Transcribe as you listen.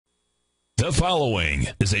The following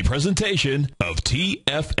is a presentation of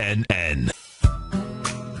TFNN.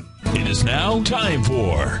 It is now time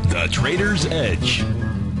for The Trader's Edge.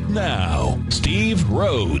 Now, Steve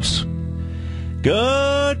Rhodes.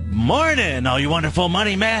 Good morning, all you wonderful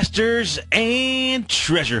money masters and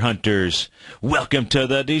treasure hunters. Welcome to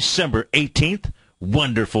the December 18th,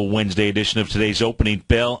 wonderful Wednesday edition of today's opening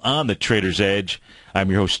bell on The Trader's Edge. I'm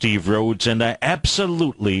your host, Steve Rhodes, and I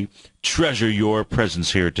absolutely treasure your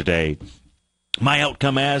presence here today. My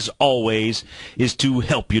outcome, as always, is to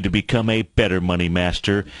help you to become a better money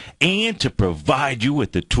master and to provide you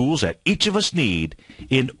with the tools that each of us need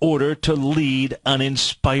in order to lead an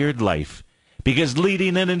inspired life. Because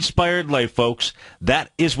leading an inspired life, folks,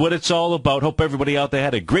 that is what it's all about. Hope everybody out there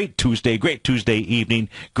had a great Tuesday evening.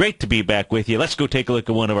 Great to be back with you. Let's go take a look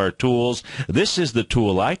at one of our tools. This is the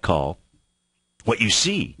tool I call What You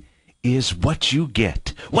See is What You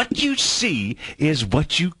Get. What you see is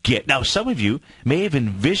what you get. Now, some of you may have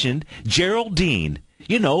envisioned Geraldine,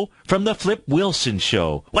 from the Flip Wilson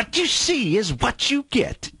show. What you see is what you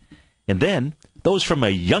get. And then those from a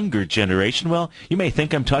younger generation, well, you may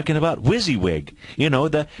think I'm talking about WYSIWYG,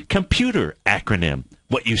 the computer acronym.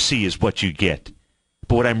 What you see is what you get.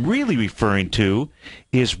 But what I'm really referring to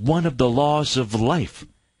is one of the laws of life.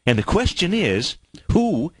 And the question is,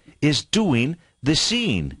 who is doing the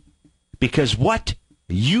seeing? Because what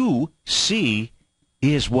you see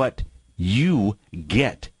is what you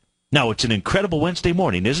get. Now, it's an incredible Wednesday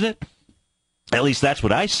morning, isn't it? At least that's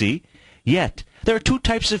what I see. Yet, there are two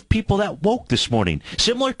types of people that woke this morning.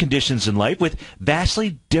 Similar conditions in life with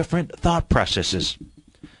vastly different thought processes.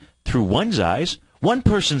 Through one's eyes, one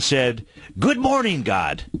person said, "Good morning,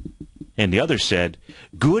 God." And the other said,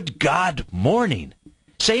 "Good God morning."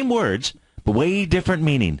 Same words, but way different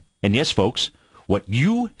meaning. And yes, folks, what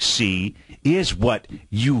you see is what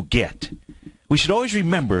you get. We should always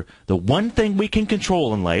remember the one thing we can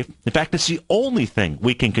control in life, in fact, it's the only thing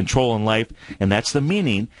we can control in life, and that's the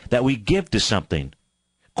meaning that we give to something.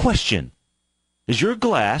 Question: is your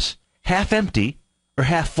glass half empty or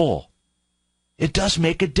half full? It does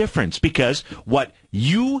make a difference because what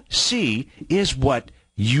you see is what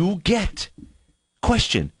you get.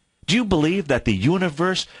 Question: do you believe that the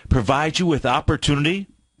universe provides you with opportunity?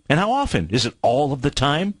 And how often? Is it all of the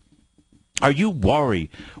time? Are you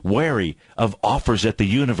wary of offers that the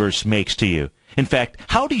universe makes to you? In fact,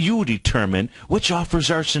 how do you determine which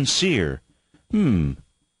offers are sincere?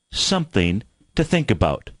 Something to think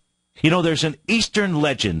about. There's an Eastern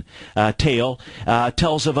legend tale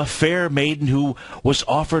tells of a fair maiden who was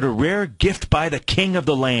offered a rare gift by the king of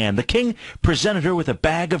the land. The king presented her with a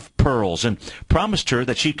bag of pearls and promised her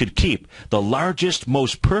that she could keep the largest,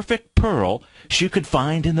 most perfect pearl she could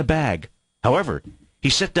find in the bag. However, he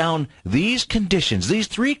set down these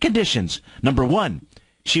three conditions. Number one,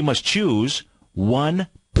 she must choose one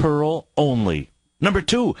pearl only. Number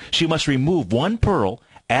two, she must remove one pearl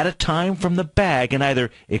at a time from the bag and either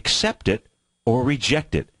accept it or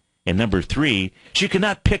reject it. And number three, she could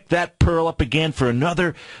not pick that pearl up again for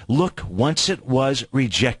another look once it was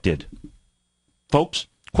rejected. Folks,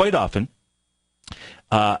 quite often,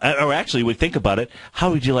 or actually we think about it,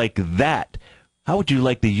 how would you like that? How would you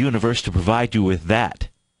like the universe to provide you with that?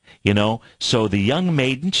 So the young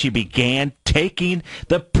maiden, she began taking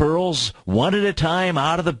the pearls one at a time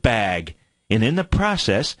out of the bag. And in the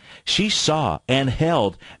process, she saw and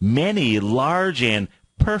held many large and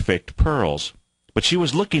perfect pearls. But she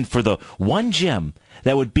was looking for the one gem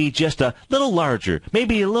that would be just a little larger,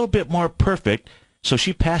 maybe a little bit more perfect, so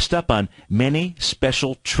she passed up on many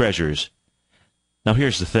special treasures. Now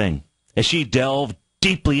here's the thing. As she delved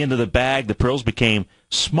deeply into the bag, the pearls became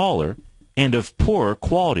smaller and of poorer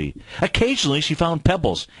quality. Occasionally she found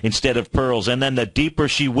pebbles instead of pearls, and then the deeper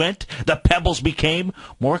she went, the pebbles became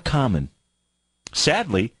more common.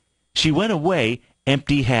 Sadly, she went away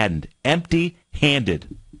empty-handed.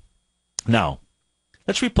 Now,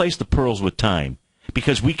 let's replace the pearls with time,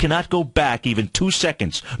 because we cannot go back even 2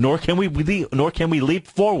 seconds, nor can we leap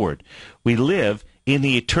forward. We live in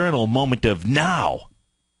the eternal moment of now.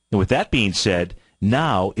 And with that being said,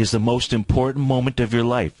 now is the most important moment of your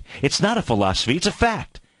life. It's not a philosophy, it's a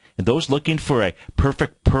fact. And those looking for a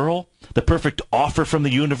perfect pearl, the perfect offer from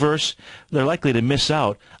the universe, they're likely to miss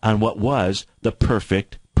out on what was the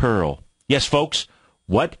perfect pearl. Yes, folks,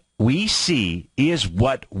 what we see is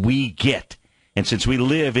what we get. And since we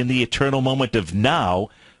live in the eternal moment of now,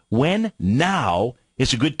 when now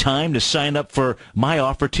is a good time to sign up for my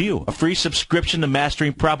offer to you, a free subscription to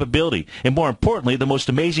Mastering Probability, and more importantly, the most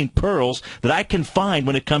amazing pearls that I can find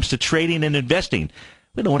when it comes to trading and investing.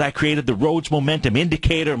 You know what I created? The Rhodes Momentum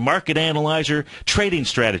Indicator, Market Analyzer, Trading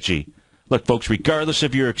Strategy. Look, folks, regardless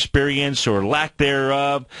of your experience or lack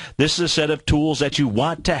thereof, this is a set of tools that you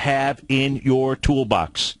want to have in your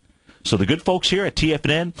toolbox. So the good folks here at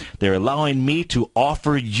TFNN, they're allowing me to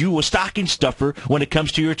offer you a stocking stuffer when it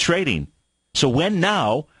comes to your trading. So when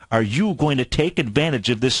now are you going to take advantage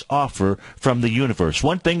of this offer from the universe?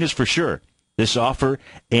 One thing is for sure, this offer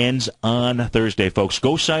ends on Thursday, folks.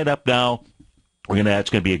 Go sign up now. It's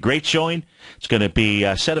going to be a great showing. It's going to be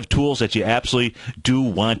a set of tools that you absolutely do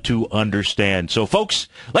want to understand. So, folks,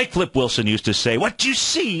 like Flip Wilson used to say, what you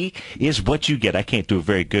see is what you get. I can't do a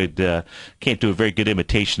very good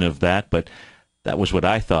imitation of that, but that was what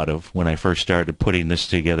I thought of when I first started putting this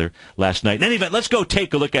together last night. In any event, let's go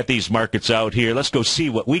take a look at these markets out here. Let's go see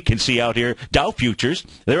what we can see out here. Dow futures,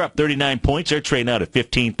 they're up 39 points. They're trading out at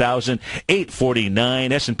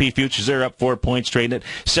 15,849. S&P futures, they're up 4 points, trading at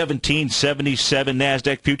 1777.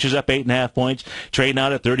 NASDAQ futures up 8.5 points, trading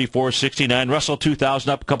out at 34.69. Russell 2000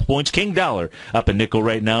 up a couple points. King Dollar up a nickel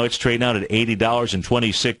right now. It's trading out at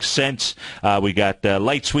 $80.26. We got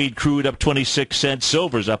light sweet crude up 26 cents.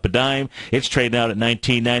 Silver's up a dime. It's trading out at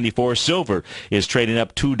 $19.94. Silver is trading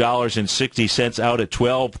up $2.60 out at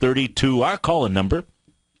 $12.32. Our calling number,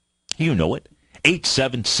 you know it,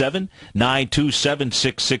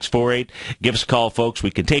 877-927-6648. Give us a call, folks. We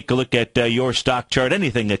can take a look at your stock chart,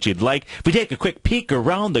 anything that you'd like. If we take a quick peek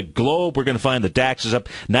around the globe, we're going to find the DAX is up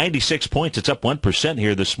 96 points. It's up 1%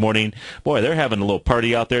 here this morning. Boy, they're having a little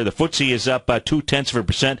party out there. The FTSE is up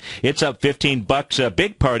 0.2%. It's up $15. A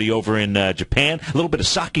big party over in Japan. A little bit of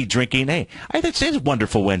sake drinking. Hey, I think it's a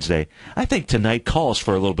wonderful Wednesday. I think tonight calls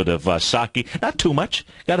for a little bit of sake. Not too much.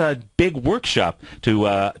 Got a big workshop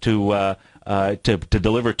to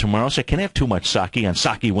deliver tomorrow, so I can't have too much sake on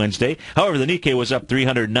Sake Wednesday. However, the Nikkei was up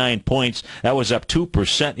 309 points. That was up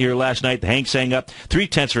 2% here last night. The Hang Seng up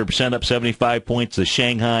 0.3%, up 75 points. The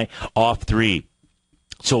Shanghai off 3.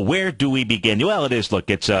 So where do we begin? Well, it is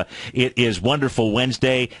Wonderful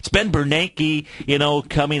Wednesday. It's Ben Bernanke,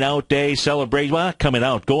 coming out day, celebrate, well, not coming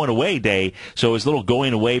out, going away day. So his little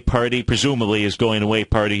going away party, presumably his going away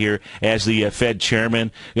party here as the Fed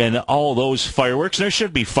chairman, and all those fireworks. And there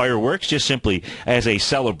should be fireworks just simply as a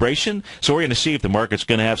celebration. So we're going to see if the market's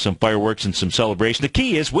going to have some fireworks and some celebration. The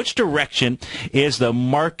key is, which direction is the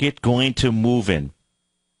market going to move in?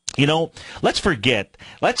 Let's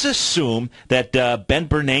assume that Ben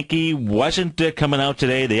Bernanke wasn't coming out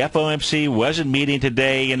today. The FOMC wasn't meeting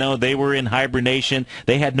today. They were in hibernation.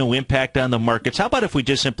 They had no impact on the markets. How about if we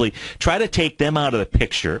just simply try to take them out of the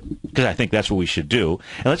picture, because I think that's what we should do,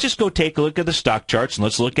 and let's just go take a look at the stock charts, and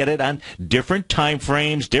let's look at it on different time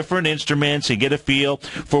frames, different instruments, and get a feel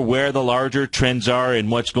for where the larger trends are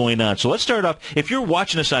and what's going on. So let's start off. If you're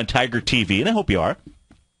watching us on TigerTV, and I hope you are,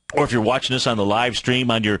 or if you're watching us on the live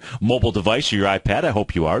stream on your mobile device or your iPad, I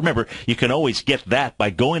hope you are. Remember, you can always get that by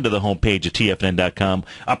going to the homepage at TFNN.com.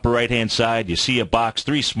 Upper right-hand side, you see a box,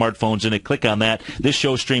 3 smartphones in it. Click on that. This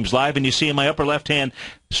show streams live, and you see in my upper left-hand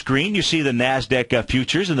screen, you see the NASDAQ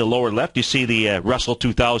futures. In the lower left, you see the Russell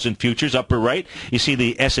 2000 futures. Upper right, you see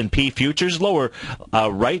the S&P futures. Lower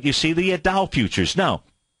right, you see the Dow futures. Now,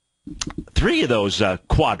 3 of those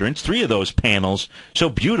quadrants, 3 of those panels, so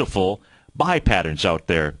beautiful buy patterns out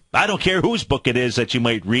there. I don't care whose book it is that you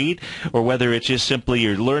might read, or whether it's just simply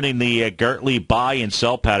you're learning the Gartley buy and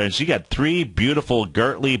sell patterns. You got 3 beautiful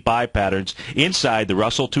Gartley buy patterns inside the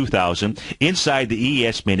Russell 2000, inside the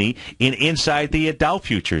ES Mini, and inside the Dow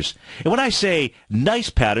futures. And when I say nice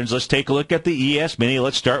patterns, let's take a look at the ES Mini.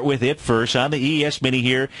 Let's start with it first on the ES Mini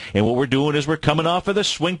here. And what we're doing is we're coming off of the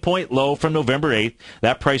swing point low from November 8th.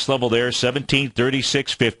 That price level there,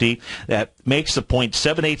 1736.50. That makes the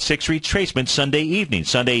 0.786 retracement Sunday evening.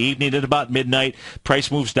 Sunday evening at about midnight, price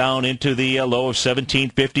moves down into the low of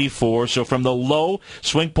 1754. So from the low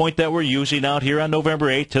swing point that we're using out here on November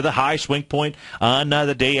 8th to the high swing point on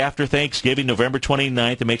the day after Thanksgiving, November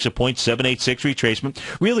 29th, it makes a 0.786 retracement.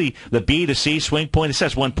 Really, the B to C swing point, it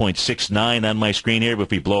says 1.69 on my screen here, but if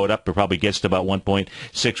we blow it up, it probably gets to about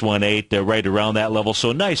 1.618, right around that level.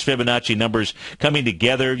 So nice Fibonacci numbers coming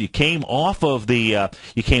together. You came off of the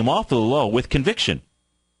low with conviction.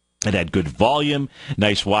 It had good volume,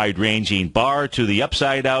 nice wide-ranging bar to the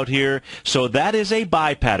upside out here. So that is a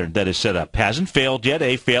buy pattern that is set up. Hasn't failed yet.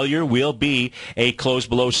 A failure will be a close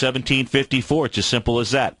below 1754. It's as simple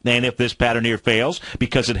as that. And if this pattern here fails,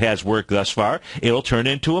 because it has worked thus far, it'll turn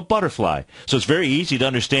into a butterfly. So it's very easy to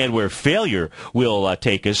understand where failure will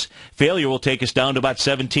take us. Failure will take us down to about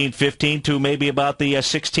 1715 to maybe about the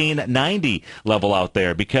 1690 level out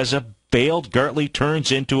there, because a failed Gartley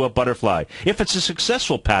turns into a butterfly. If it's a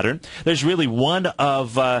successful pattern, there's really one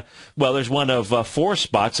of four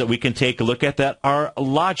spots that we can take a look at that are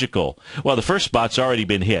logical. Well, the first spot's already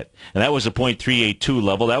been hit, and that was a .382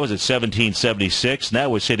 level. That was at 1776, and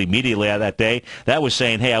that was hit immediately on that day. That was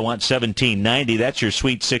saying, hey, I want 1790. That's your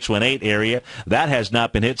sweet 618 area. That has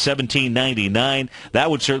not been hit. 1799, that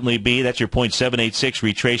would certainly be, that's your .786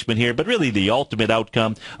 retracement here. But really the ultimate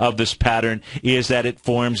outcome of this pattern is that it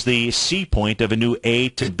forms the C point of a new A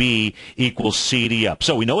to B equals C to up.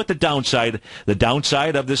 So we know what the downside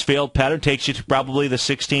of this failed pattern takes you to probably the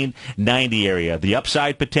 1690 area. The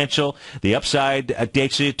upside potential,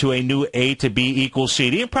 takes you to a new A to B equals C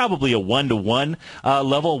D, and probably a 1-to-1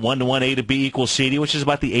 level, 1-to-1 A to B equals C D, which is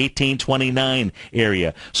about the 1829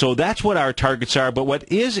 area. So that's what our targets are. But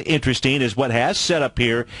what is interesting is what has set up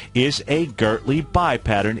here is a Gartley buy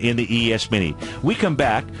pattern in the ES Mini. We come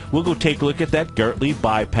back, we'll go take a look at that Gartley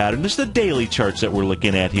buy pattern. This is the daily charts that we're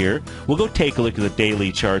looking at here. We'll go take a look at the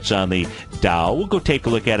daily charts on the Dow. We'll go take a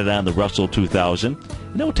look at it on the Russell 2000. And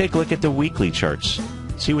then we'll take a look at the weekly charts.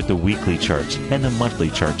 See what the weekly charts and the monthly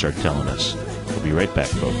charts are telling us. We'll be right back,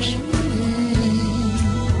 folks.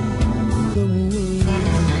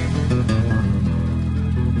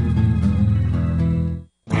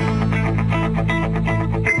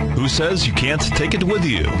 Who says you can't take it with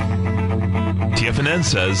you? TFNN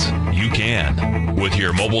says you can. With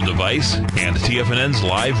your mobile device and TFNN's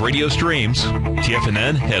live radio streams,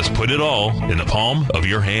 TFNN has put it all in the palm of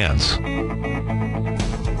your hands.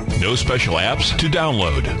 No special apps to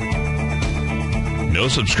download. No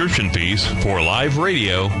subscription fees for live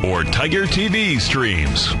radio or TigerTV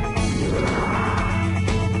streams.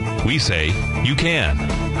 We say you can.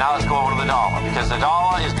 Now let's go over to the dollar, because the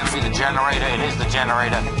dollar is going to be the generator. It is the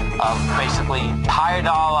generator of basically higher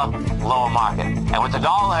dollar, lower market. And what the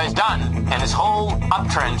dollar has done, and this whole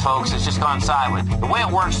uptrend, folks, has just gone sideways. The way it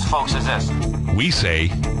works, folks, is this. We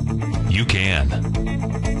say you can.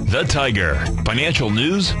 The Tiger Financial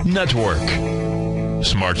News Network.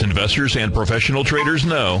 Smart investors and professional traders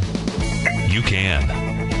know you can.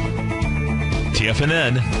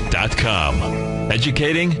 TFNN.com.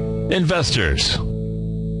 Educating investors.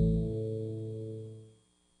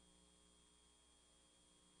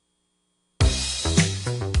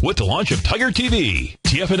 With the launch of TigerTV,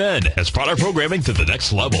 TFNN has brought our programming to the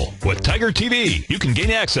next level. With TigerTV, you can gain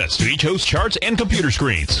access to each host's charts and computer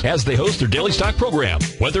screens as they host their daily stock program.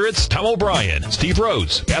 Whether it's Tom O'Brien, Steve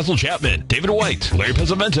Rhodes, Basil Chapman, David White, Larry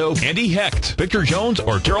Pesavento, Andy Hecht, Victor Jones,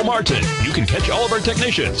 or Terrell Martin, you can catch all of our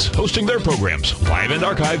technicians hosting their programs live and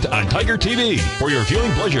archived on TigerTV for your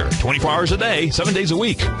viewing pleasure 24 hours a day, 7 days a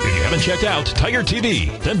week. If you haven't checked out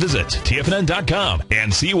TigerTV, then visit TFNN.com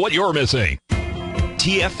and see what you're missing.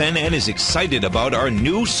 TFNN is excited about our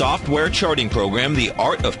new software charting program, The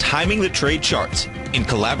Art of Timing the Trade Charts. In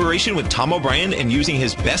collaboration with Tom O'Brien and using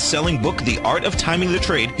his best-selling book, The Art of Timing the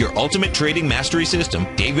Trade, Your Ultimate Trading Mastery System,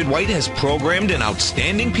 David White has programmed an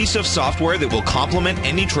outstanding piece of software that will complement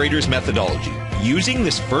any trader's methodology. Using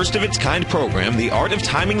this first-of-its-kind program, The Art of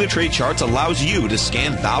Timing the Trade Charts allows you to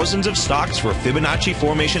scan thousands of stocks for Fibonacci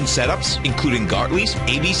formation setups, including Gartleys,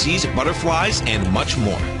 ABCs, butterflies, and much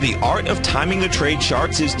more. The Art of Timing the Trade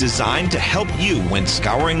Charts is designed to help you when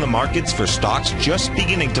scouring the markets for stocks just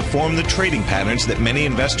beginning to form the trading patterns that many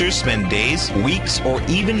investors spend days, weeks, or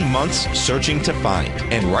even months searching to find.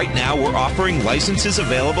 And right now, we're offering licenses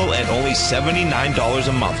available at only $79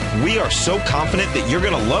 a month. We are so confident that you're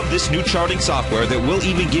going to love this new charting software that will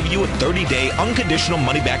even give you a 30-day unconditional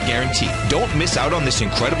money-back guarantee. Don't miss out on this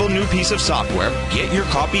incredible new piece of software. Get your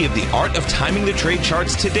copy of The Art of Timing the Trade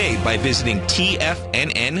Charts today by visiting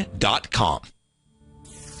TFNN.com.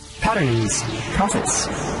 Patterns, profits,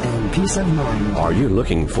 and peace of mind. Are you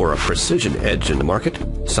looking for a precision edge in the market?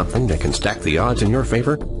 Something that can stack the odds in your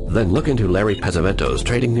favor? Then look into Larry Pesavento's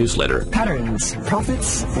trading newsletter. Patterns,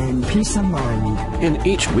 profits, and peace of mind. In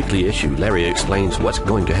each weekly issue, Larry explains what's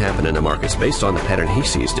going to happen in the markets based on the pattern he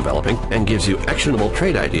sees developing and gives you actionable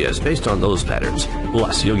trade ideas based on those patterns.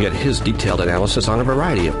 Plus, you'll get his detailed analysis on a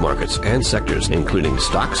variety of markets and sectors, including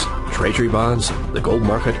stocks, treasury bonds, the gold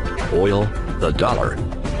market, oil, the dollar,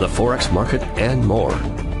 the Forex market, and more.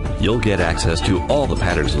 You'll get access to all the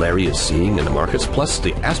patterns Larry is seeing in the markets, plus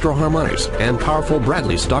the Astro Harmonics and powerful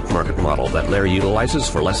Bradley stock market model that Larry utilizes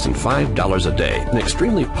for less than $5 a day. An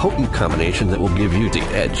extremely potent combination that will give you the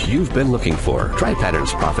edge you've been looking for. Try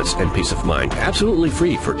Patterns, Profits, and Peace of Mind absolutely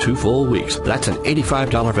free for 2 full weeks. That's an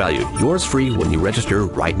 $85 value. Yours free when you register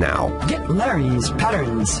right now. Get Larry's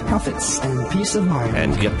Patterns, Profits, and Peace of Mind.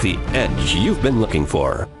 And get the edge you've been looking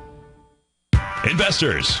for.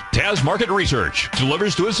 Investors, Taz Market Research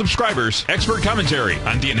delivers to its subscribers expert commentary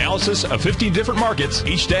on the analysis of 15 different markets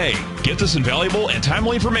each day. Get this invaluable and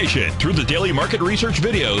timely information through the daily market research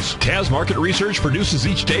videos Taz Market Research produces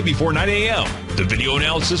each day before 9 a.m. The video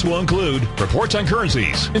analysis will include reports on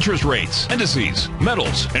currencies, interest rates, indices,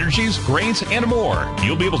 metals, energies, grains, and more.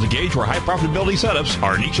 You'll be able to gauge where high profitability setups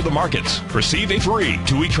are in each of the markets. Receive a free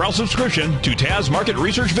 2-week trial subscription to Taz Market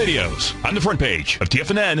Research videos on the front page of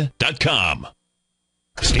TFNN.com.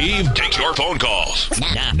 Steve takes your phone calls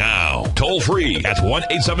now. Toll free at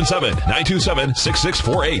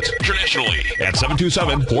 1-877-927-6648. Internationally at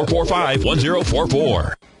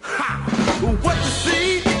 727-445-1044. What you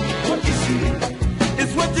see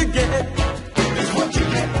is what you get. It's what you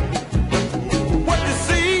get. What you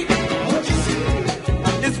see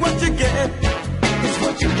is what you get. It's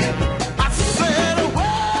what you get. I said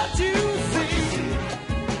what you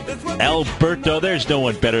see is what Alberto, there's no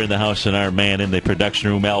one better in the house than our man in the production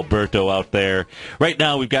room, Alberto, out there. Right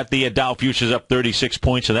now, we've got the Dow Futures up 36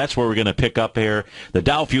 points, and that's where we're going to pick up here. The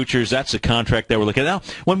Dow Futures, that's the contract that we're looking at. Now,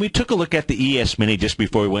 when we took a look at the ES Mini just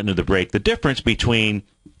before we went into the break, the difference between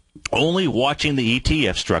only watching the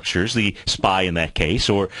ETF structures, the SPY in that case,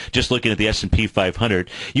 or just looking at the S&P 500,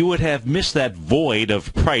 you would have missed that void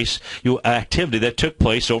of price activity that took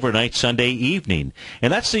place overnight Sunday evening.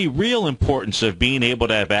 And that's the real importance of being able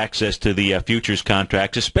to have access to the futures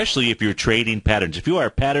contracts, especially if you're trading patterns. If you are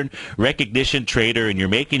a pattern recognition trader and you're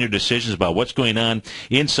making your decisions about what's going on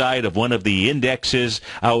inside of one of the indexes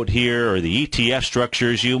out here or the ETF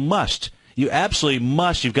structures, you absolutely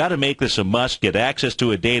must. You've got to make this a must. Get access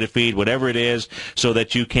to a data feed, whatever it is, so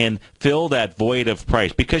that you can fill that void of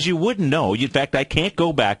price. Because you wouldn't know. In fact, I can't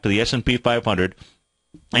go back to the S&P 500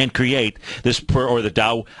 and create this or the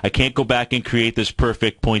Dow. I can't go back and create this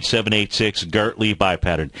perfect 0.786 Gartley buy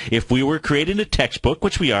pattern. If we were creating a textbook,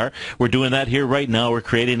 which we are, we're doing that here right now. We're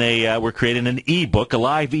creating an ebook, a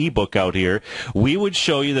live ebook out here. We would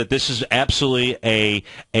show you that this is absolutely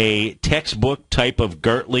a textbook type of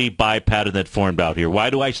Gartley buy pattern that formed out here. Why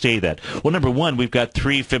do I say that? Well, number one, we've got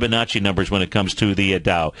 3 Fibonacci numbers when it comes to the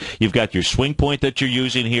Dow. You've got your swing point that you're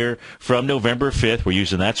using here from November 5th. We're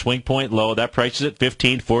using that swing point low. That price is at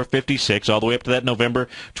 15,456, all the way up to that November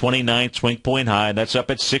 29th swing point high, and that's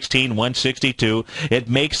up at 16,162. It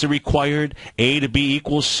makes the required A to B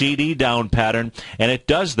equals CD down pattern, and it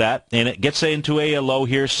does that, and it gets into a low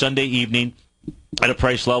here Sunday evening at a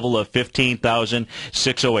price level of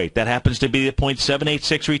 15,608. That happens to be the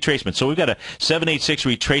 0.786 retracement. So we've got a 786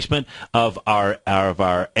 retracement of our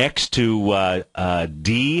X to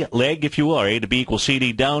D leg, if you will, or A to B equals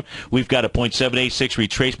CD down. We've got a 0.786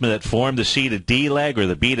 retracement that formed the C to D leg, or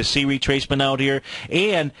the B to C retracement out here,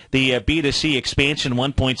 and the B to C expansion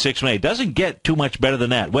 1.618. It doesn't get too much better than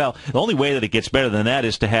that. Well, the only way that it gets better than that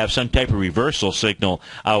is to have some type of reversal signal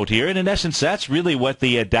out here, and in essence, that's really what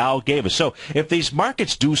the Dow gave us. So if these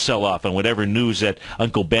markets do sell off on whatever news that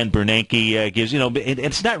Uncle Ben Bernanke gives,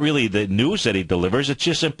 it's not really the news that he delivers. It's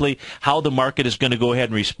just simply how the market is going to go ahead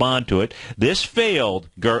and respond to it. This failed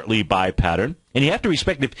Gartley buy pattern. And you have to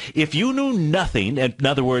respect, if you knew nothing, in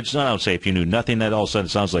other words, I don't say if you knew nothing, that all of a sudden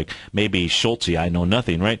sounds like maybe Schultzy, I know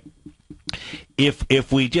nothing, right?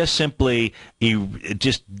 If we just simply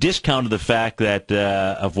just discounted the fact that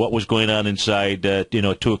of what was going on inside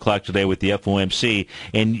 2 o'clock today with the FOMC,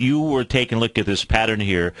 and you were taking a look at this pattern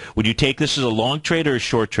here, would you take this as a long trade or a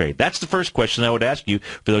short trade? That's the first question I would ask you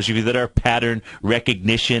for those of you that are pattern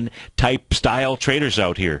recognition type style traders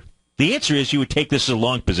out here. The answer is you would take this as a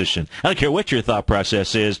long position. I don't care what your thought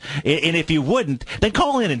process is. And if you wouldn't, then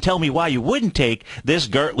call in and tell me why you wouldn't take this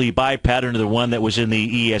Gartley buy pattern or the one that was in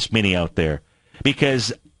the ES Mini out there.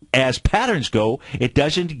 Because as patterns go, it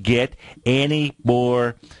doesn't get any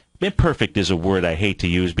more... Imperfect is a word I hate to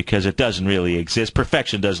use because it doesn't really exist.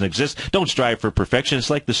 Perfection doesn't exist. Don't strive for perfection.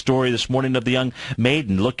 It's like the story this morning of the young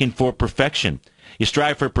maiden looking for perfection. You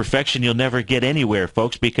strive for perfection, you'll never get anywhere,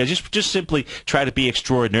 folks, because you just simply try to be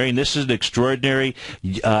extraordinary, and this is an extraordinary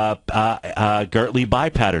Gartley buy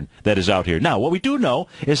pattern that is out here. Now, what we do know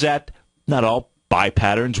is that not all buy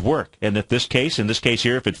patterns work, and in this case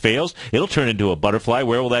here, if it fails, it'll turn into a butterfly.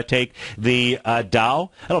 Where will that take the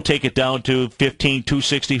Dow? That'll take it down to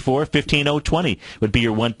 15,264, 15,020 would be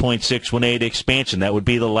your 1.618 expansion. That would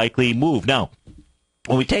be the likely move. Now,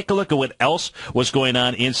 When we take a look at what else was going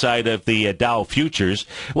on inside of the Dow futures,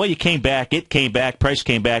 well, it came back, price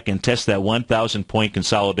came back and tested that 1,000-point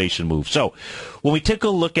consolidation move. So when we take a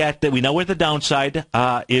look at that, we know where the downside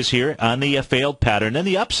is here on the failed pattern. And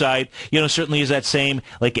the upside, certainly is that same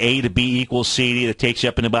like A to B equals CD that takes you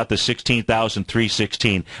up in about the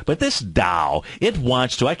 16,316. But this Dow, it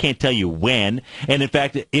wants to, I can't tell you when, and in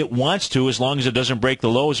fact, it wants to as long as it doesn't break the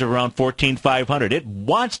lows of around 14,500. It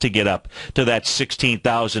wants to get up to that 16,500,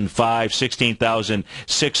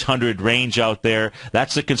 16,600 range out there.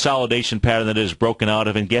 That's the consolidation pattern that it is broken out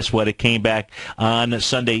of. And guess what? It came back on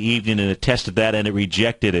Sunday evening and it tested that and it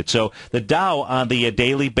rejected it. So the Dow on the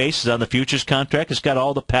daily basis on the futures contract has got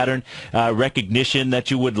all the pattern recognition that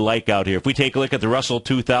you would like out here. If we take a look at the Russell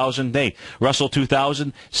 2000, Russell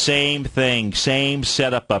 2000, same thing, same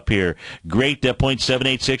setup up here. Great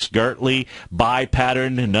 0.786 Gartley buy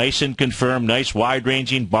pattern, nice and confirmed, nice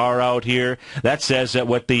wide-ranging bar out here. That says that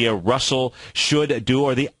what the Russell should do,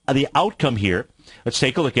 or the outcome here. Let's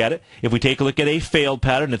take a look at it. If we take a look at a failed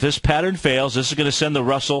pattern, if this pattern fails, this is going to send the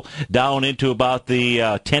Russell down into about the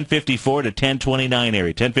 1054 to 1029 area.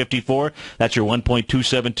 1054, that's your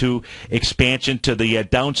 1.272 expansion to the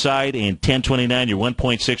downside, and 1029, your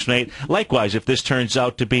 1.618. Likewise, if this turns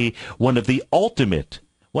out to be one of the ultimate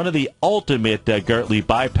Gartley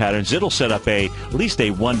buy patterns, it'll set up at least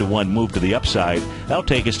a 1-to-1 move to the upside. That'll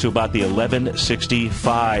take us to about the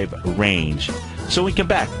 1165 range. So we come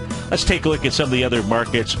back. Let's take a look at some of the other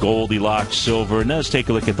markets, Goldilocks, silver, and then let's take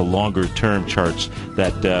a look at the longer-term charts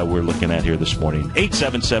that we're looking at here this morning.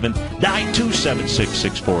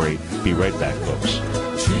 877-927-6648. Be right back, folks.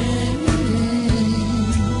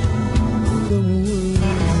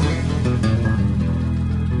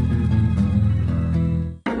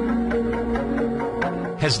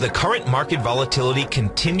 Has the current market volatility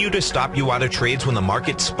continued to stop you out of trades when the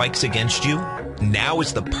market spikes against you? Now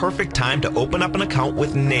is the perfect time to open up an account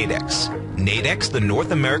with Nadex. Nadex, the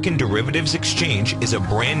North American Derivatives Exchange, is a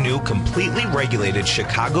brand new, completely regulated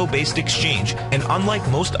Chicago-based exchange, and unlike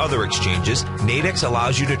most other exchanges, Nadex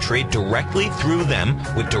allows you to trade directly through them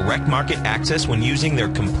with direct market access when using their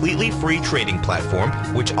completely free trading platform,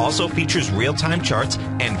 which also features real-time charts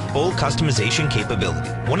and full customization capability.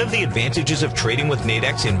 One of the advantages of trading with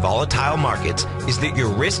Nadex in volatile markets is that your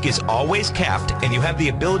risk is always capped and you have the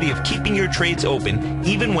ability of keeping your trades open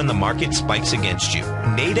even when the market spikes against you.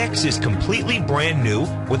 Nadex is completely brand new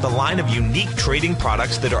with a line of unique trading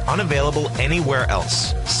products that are unavailable anywhere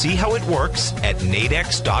else. See how it works at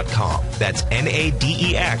nadex.com. That's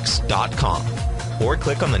NADEX.com. Or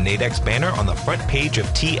click on the Nadex banner on the front page of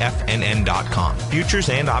TFNN.com. Futures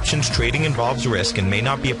and options trading involves risk and may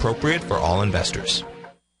not be appropriate for all investors.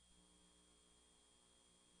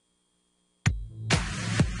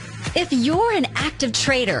 If you're an active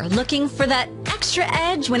trader looking for that extra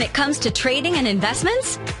edge when it comes to trading and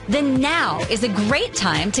investments, then now is a great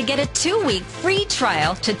time to get a 2-week free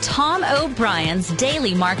trial to Tom O'Brien's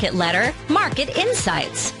daily market letter, Market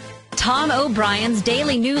Insights. Tom O'Brien's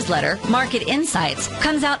daily newsletter, Market Insights,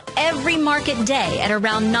 comes out every market day at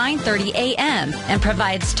around 9:30 a.m. and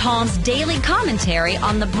provides Tom's daily commentary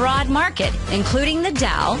on the broad market, including the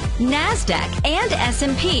Dow, NASDAQ, and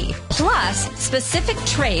S&P, plus specific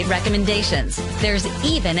trade recommendations. There's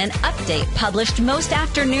even an update published most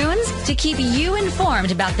afternoons to keep you informed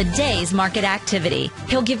about the day's market activity.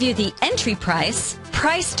 He'll give you the entry price,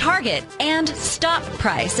 price target, and stop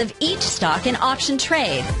price of each stock and option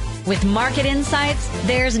trade. With Market Insights,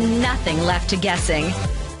 there's nothing left to guessing.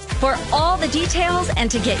 For all the details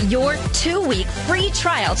and to get your 2-week free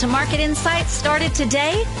trial to Market Insights started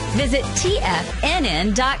today, visit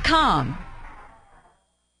TFNN.com.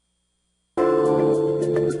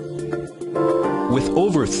 With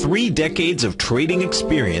over 3 decades of trading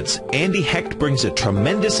experience, Andy Hecht brings a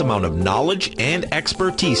tremendous amount of knowledge and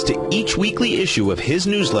expertise to each weekly issue of his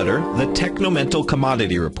newsletter, the Technomental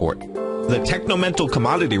Commodity Report. The Technomental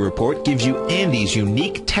Commodity Report gives you Andy's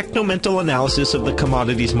unique technomental analysis of the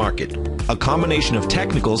commodities market, a combination of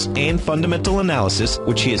technicals and fundamental analysis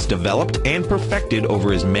which he has developed and perfected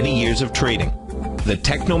over his many years of trading. The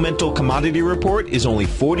Technomental Commodity Report is only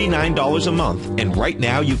 $49 a month, and right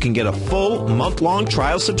now you can get a full month-long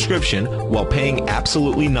trial subscription while paying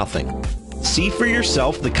absolutely nothing. See for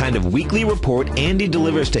yourself the kind of weekly report Andy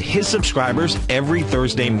delivers to his subscribers every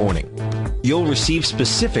Thursday morning. You'll receive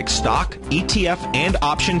specific stock, ETF, and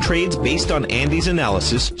option trades based on Andy's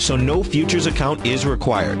analysis, so no futures account is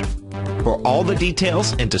required. For all the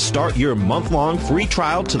details and to start your month-long free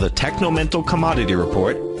trial to the Technomental Commodity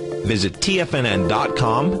Report, visit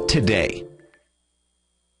TFNN.com today.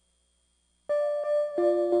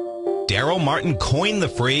 Daryl Martin coined the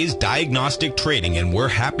phrase diagnostic trading, and we're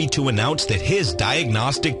happy to announce that his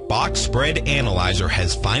diagnostic box spread analyzer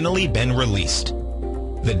has finally been released.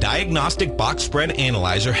 The Diagnostic Box Spread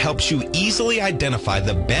Analyzer helps you easily identify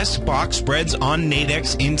the best box spreads on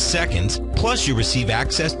Nadex in seconds, plus you receive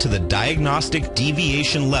access to the diagnostic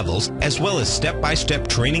deviation levels, as well as step-by-step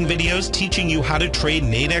training videos teaching you how to trade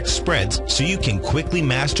Nadex spreads so you can quickly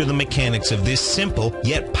master the mechanics of this simple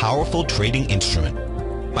yet powerful trading instrument.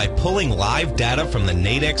 By pulling live data from the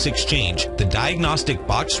Nadex exchange, the Diagnostic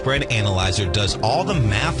Box Spread Analyzer does all the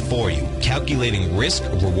math for you, calculating risk,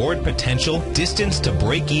 reward potential, distance to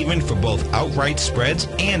break even for both outright spreads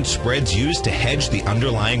and spreads used to hedge the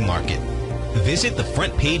underlying market. Visit the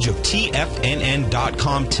front page of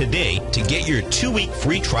TFNN.com today to get your 2-week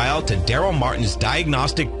free trial to Daryl Martin's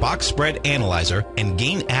Diagnostic Box Spread Analyzer and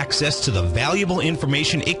gain access to the valuable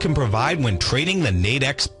information it can provide when trading the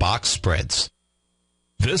Nadex box spreads.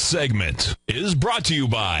 This segment is brought to you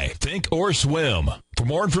by Think or Swim. For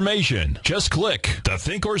more information, just click the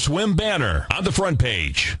Think or Swim banner on the front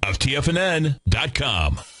page of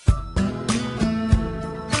TFNN.com.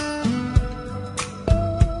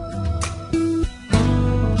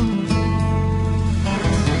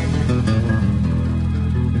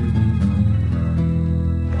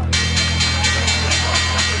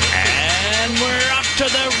 To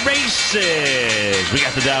the races. We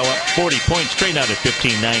got the Dow up 40 points, trading out at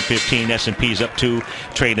 15,915. S&P's up 2,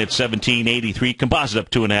 trading at 1783. Composite up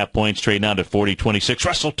 2.5 points, trading out at 40.26.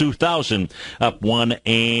 Russell 2000 up 1,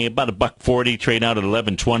 about $1.40, trading out at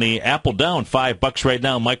 11.20. Apple down $5 right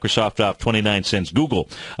now. Microsoft off 29 cents. Google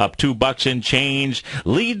up $2 and change.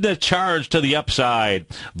 Lead the charge to the upside.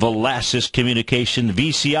 Velasys Communication,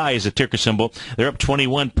 VCI is a ticker symbol. They're up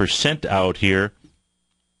 21% out here.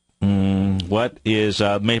 What is,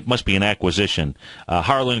 must be an acquisition.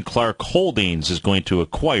 Harlan Clark Holdings is going to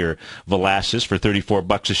acquire Velasys for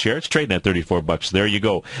 $34 a share. It's trading at $34. There you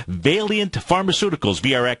go. Valiant Pharmaceuticals,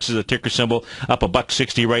 VRX is a ticker symbol, up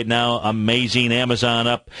 $1.60 right now. Amazing. Amazon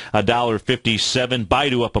up $1.57.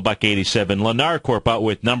 Baidu up $1.87. Lennar Corp out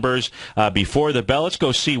with numbers before the bell. Let's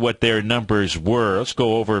go see what their numbers were. Let's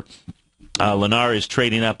go over. Lennar is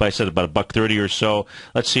trading up, I said, about $1.30 or so.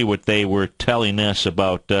 Let's see what they were telling us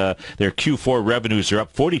about their Q4 revenues. Are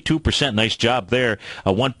up 42%. Nice job there.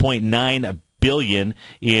 $1.9 billion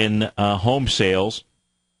in home sales.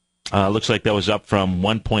 Looks like that was up from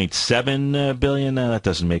 $1.7 billion.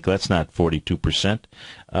 That's not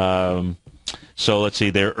 42%. So let's see,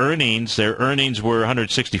 their earnings were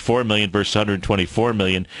 $164 million versus $124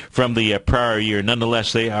 million from the prior year.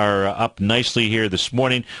 Nonetheless, they are up nicely here this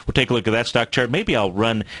morning. We'll take a look at that stock chart. Maybe I'll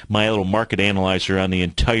run my little market analyzer on the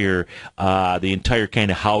entire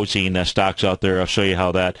kind of housing stocks out there. I'll show you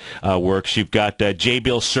how that works. You've got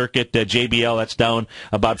JBL Circuit, JBL, that's down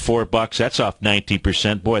about $4. That's off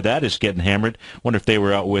 19%. Boy, that is getting hammered. Wonder if they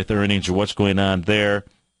were out with earnings or what's going on there.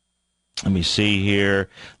 Let me see here.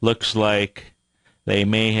 Looks like they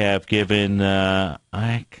may have given Ichor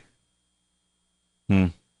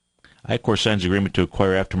signs agreement to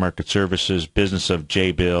acquire aftermarket services business of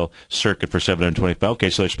JBL Circuit for $725.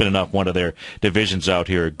 Okay, so they're spinning off one of their divisions out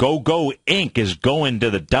here. GoGo Inc. is going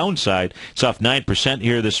to the downside. It's off 9%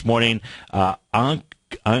 here this morning.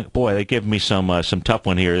 Boy, they give me some tough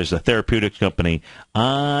one here. There's a therapeutics company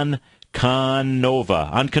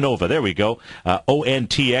Onconova, there we go.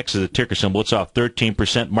 ONTX is a ticker symbol. It's off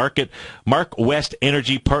 13%. Mark West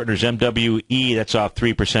Energy Partners, MWE, that's off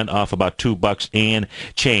 3%, off about $2 and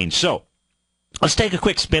change. So, let's take a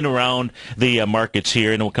quick spin around the markets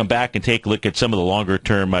here, and we'll come back and take a look at some of the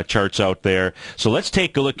longer-term charts out there. So let's go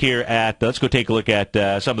take a look at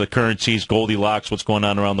some of the currencies, Goldilocks, what's going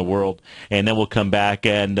on around the world, and then we'll come back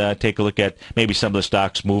and take a look at maybe some of the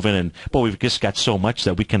stocks moving. And boy, we've just got so much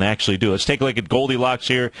that we can actually do. Let's take a look at Goldilocks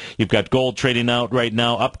here. You've got gold trading out right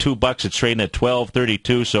now, up $2. It's trading at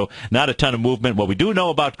 $12.32, so not a ton of movement. What we do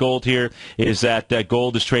know about gold here is that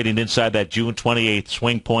gold is trading inside that June 28th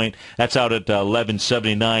swing point. That's out at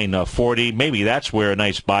 1179.40. Maybe that's where a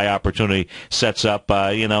nice buy opportunity sets up.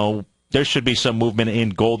 There should be some movement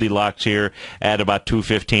in Goldilocks here at about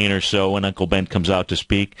 2:15 or so when Uncle Ben comes out to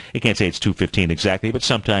speak. You can't say it's 2:15 exactly, but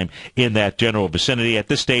sometime in that general vicinity. At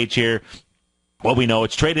this stage here, well, we know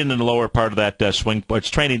it's trading in the lower part of that swing. It's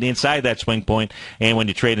trading inside that swing point, and when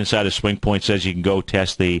you trade inside a swing point, it says you can go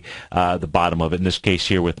test the bottom of it. In this case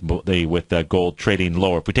here, with gold trading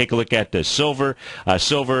lower. If we take a look at silver,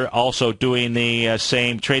 silver also doing the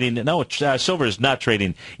same trading. No, silver is not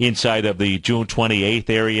trading inside of the June 28th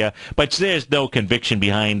area, but there's no conviction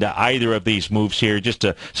behind either of these moves here. Just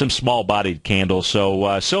some small-bodied candles.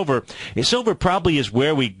 So silver probably is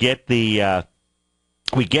where we get the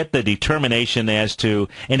we get the determination as to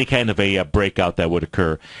any kind of a breakout that would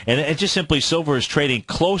occur. And it just simply silver is trading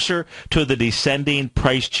closer to the descending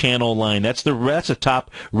price channel line. That's the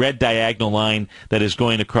top red diagonal line that is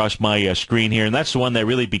going across my screen here. And that's the one that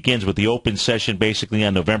really begins with the open session basically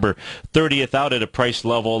on November 30th out at a price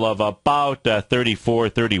level of about 34,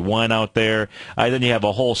 31 out there. Then you have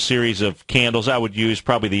a whole series of candles. I would use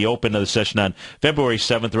probably the open of the session on February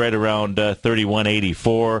 7th right around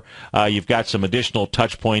 31.84. You've got some additional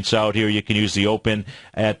touch points out here. You can use the open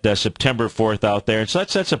at September 4th out there. And so that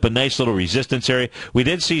sets up a nice little resistance area. We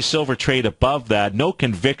did see silver trade above that. No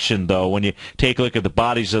conviction, though, when you take a look at the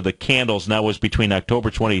bodies of the candles. And that was between October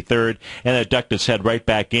 23rd, and it ducked its head right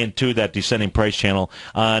back into that descending price channel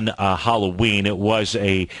on Halloween. It was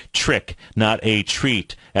a trick, not a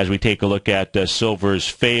treat, as we take a look at silver's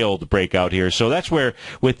failed breakout here. So that's where,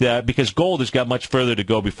 because gold has got much further to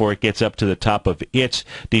go before it gets up to the top of its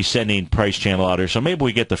descending price channel out here. So maybe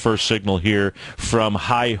we get the first signal here from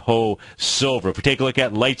Hi-Ho Silver. If we take a look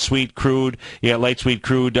at light sweet crude, you got light sweet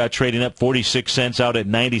crude trading up 46 cents out at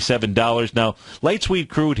 $97. Now, light sweet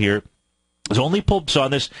crude here is only pulled, so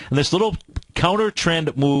on this little counter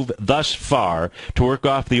trend move thus far to work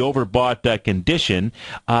off the overbought condition.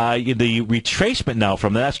 The retracement now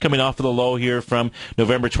from that's coming off of the low here from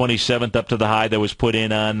November 27th up to the high that was put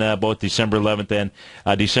in on both December 11th and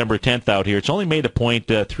December 10th out here. It's only made a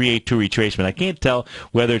 0.382 retracement. I can't tell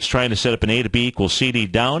whether it's trying to set up an A to B equals CD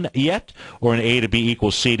down yet or an A to B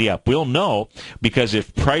equals CD up. We'll know because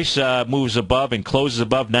if price moves above and closes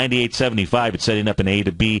above 98.75, it's setting up an A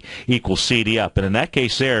to B equals CD up. And in that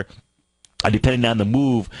case there, depending on the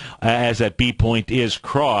move as that B point is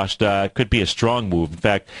crossed, could be a strong move. In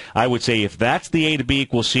fact, I would say if that's the A to B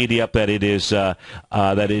equals CD up, that it is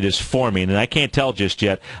forming. And I can't tell just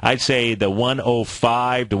yet. I'd say the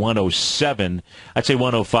 105 to 107. I'd say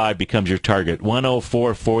 105 becomes your target.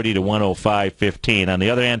 104.40 to 105.15. On the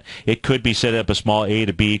other hand, it could be set up a small A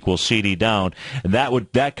to B equals CD down. And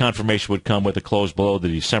that confirmation would come with a close below the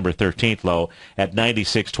December 13th low at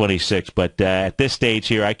 96.26. But at this stage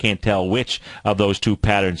here, I can't tell which of those two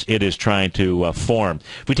patterns it is trying to form.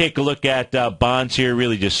 If we take a look at bonds here,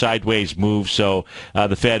 really just sideways moves. So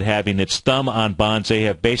the Fed having its thumb on bonds, they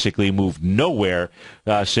have basically moved nowhere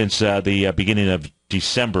since the beginning of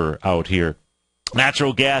December out here.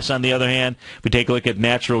 Natural gas, on the other hand, if we take a look at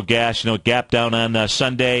natural gas, gap down on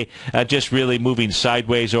Sunday, just really moving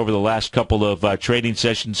sideways over the last couple of trading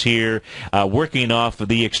sessions here, working off of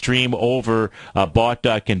the extreme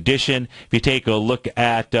overbought condition. If you take a look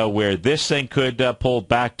at where this thing could pull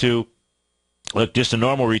back to, look, just a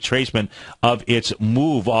normal retracement of its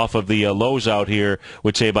move off of the lows out here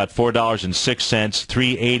would say about $4.06,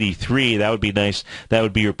 $3.83. That would be nice. That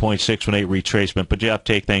would be your 0.618 retracement, but you have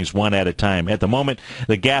to take things one at a time. At the moment,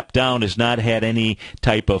 the gap down has not had any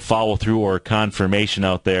type of follow-through or confirmation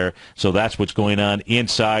out there, so that's what's going on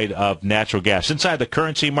inside of natural gas. Inside the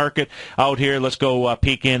currency market out here, let's go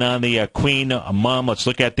peek in on the Queen Mum. Let's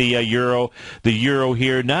look at the euro. The euro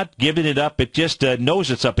here, not giving it up. It just knows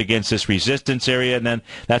it's up against this resistance area, and then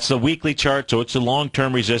that's the weekly chart, so it's a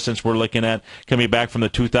long-term resistance we're looking at coming back from the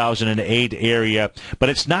 2008 area, but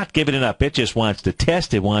it's not giving it up. It just wants to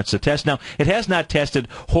test. It wants to test. Now, it has not tested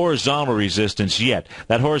horizontal resistance yet.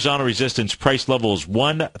 That horizontal resistance price level is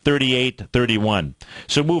 138.31.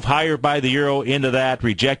 So move higher by the euro into that,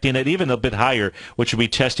 rejecting it even a bit higher, which would be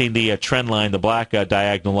testing the trend line, the black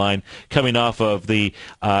diagonal line, coming off of the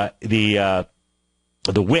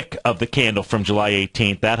wick of the candle from July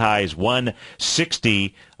 18th. That high is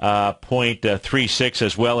 160.36,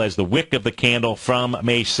 as well as the wick of the candle from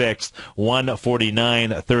May 6th,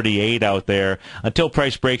 149.38 out there. Until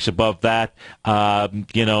price breaks above that,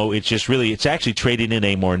 it's just really, it's actually trading in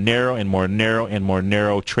a more narrow and more narrow and more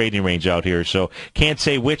narrow trading range out here. So can't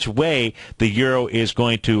say which way the euro is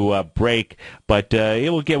going to break, but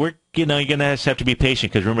it will get, you're going to have to be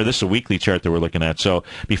patient because remember, this is a weekly chart that we're looking at. So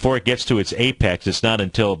before it gets to its apex, it's not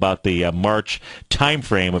until about the March time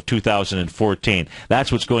frame of 2014.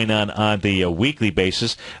 That's what's going on the weekly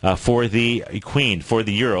basis for the Queen, for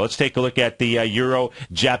the euro. Let's take a look at the euro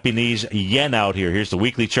Japanese yen out here. Here's the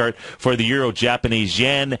weekly chart for the euro Japanese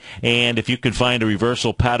yen. And if you can find a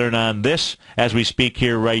reversal pattern on this as we speak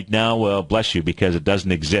here right now, well, bless you, because it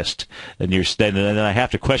doesn't exist. And then I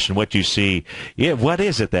have to question what you see. Yeah, what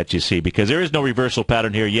is it that you see? Because there is no reversal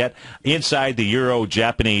pattern here yet. Inside the euro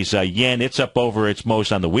Japanese yen, it's up over its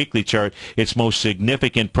most, on the weekly chart, its most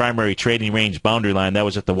significant primary trading range boundary line. That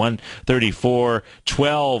was at the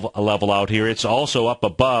 134.12 level out here. It's also up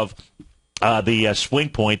above the swing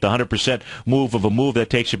point, the 100% move of a move that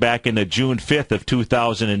takes you back into June 5th of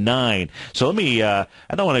 2009. So let me, I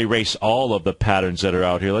don't want to erase all of the patterns that are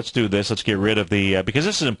out here. Let's do this. Let's get rid of the, because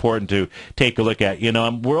this is important to take a look at. You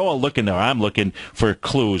know, we're all looking there. I'm looking for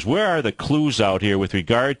clues. Where are the clues out here with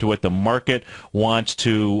regard to what the market wants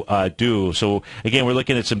to do? So again, we're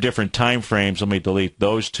looking at some different time frames. Let me delete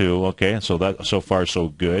those two. Okay, so that so far so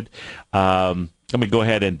good. Let me go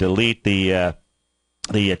ahead and delete the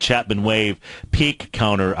Chapman Wave peak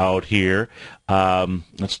counter out here.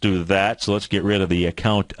 Let's do that. So let's get rid of the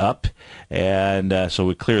count up. And so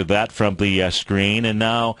we clear that from the screen. And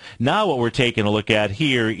now what we're taking a look at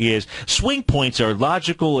here is swing points are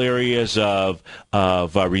logical areas of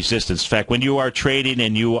resistance. In fact, when you are trading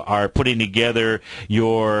and you are putting together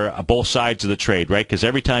your both sides of the trade, right? Because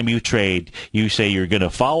every time you trade, you say you're going to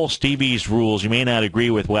follow Stevie's rules. You may not agree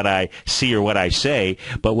with what I see or what I say,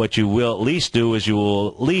 but what you will at least do is you will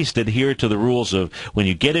at least adhere to the rules of when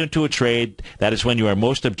you get into a trade. That is when you are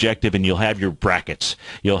most objective, and you'll have your brackets.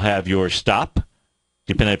 You'll have your stop,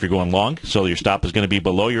 depending if you're going long. So your stop is going to be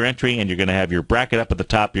below your entry, and you're going to have your bracket up at the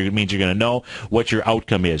top. It means you're going to know what your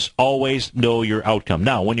outcome is. Always know your outcome.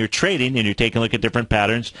 Now, when you're trading and you're taking a look at different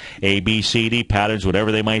patterns, A, B, C, D patterns,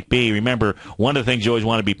 whatever they might be, remember, one of the things you always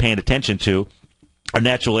want to be paying attention to are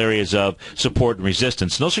natural areas of support and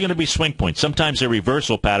resistance. And those are going to be swing points. Sometimes they're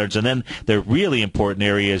reversal patterns, and then they're really important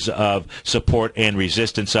areas of support and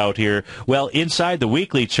resistance out here. Well, inside the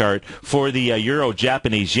weekly chart for the Euro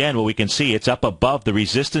Japanese yen, what we can see, it's up above the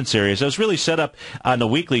resistance areas. It was really set up on the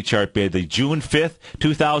weekly chart, the June 5th,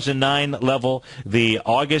 2009 level, the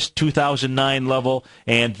August 2009 level,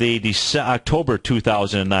 and the October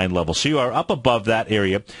 2009 level. So you are up above that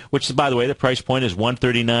area, which, by the way, the price point is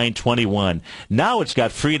 139.21. Now it's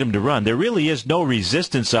got freedom to run. There really is no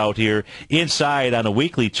resistance out here inside on a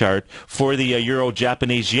weekly chart for the Euro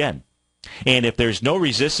Japanese yen. And if there's no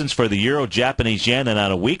resistance for the Euro Japanese yen, and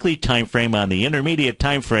on a weekly time frame, on the intermediate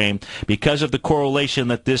time frame, because of the correlation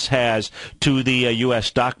that this has to the U.S.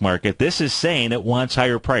 stock market, this is saying it wants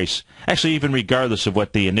higher price. Actually, even regardless of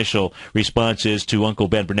what the initial response is to Uncle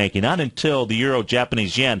Ben Bernanke, not until the Euro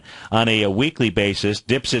Japanese yen on a weekly basis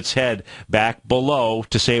dips its head back below,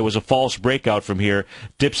 to say it was a false breakout from here,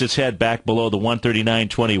 dips its head back below the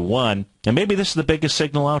 139.21. And maybe this is the biggest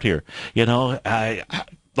signal out here. You know,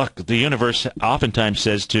 look, the universe oftentimes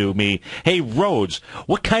says to me, hey, Rhodes,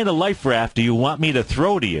 what kind of life raft do you want me to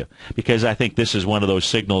throw to you? Because I think this is one of those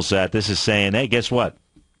signals that this is saying, hey, guess what?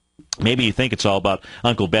 Maybe you think it's all about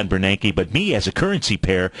Uncle Ben Bernanke, but me as a currency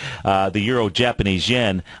pair, the Euro-Japanese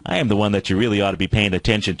yen, I am the one that you really ought to be paying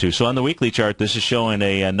attention to. So on the weekly chart, this is showing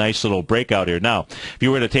a nice little breakout here. Now, if you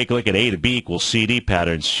were to take a look at A to B equals CD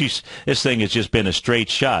patterns, this thing has just been a straight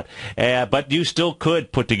shot. But you still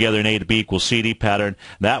could put together an A to B equals CD pattern.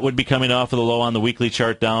 That would be coming off of the low on the weekly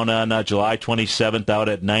chart down on July 27th out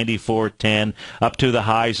at 94.10, up to the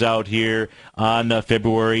highs out here on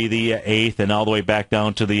February the 8th, and all the way back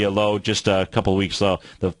down to the low just a couple of weeks low.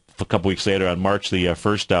 A couple weeks later on March the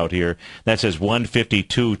 1st out here. That says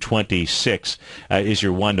 152.26 is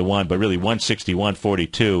your 1-to-1, but really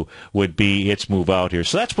 161.42 would be its move out here.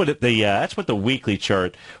 So that's what the weekly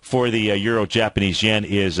chart for the Euro Japanese yen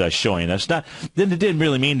is showing. That's not. Then it didn't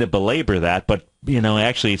really mean to belabor that, but you know,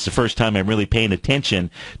 actually, it's the first time I'm really paying attention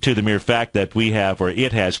to the mere fact that we have, or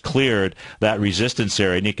it has cleared that resistance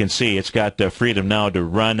area. And you can see it's got freedom now to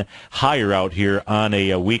run higher out here on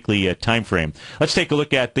a weekly time frame. Let's take a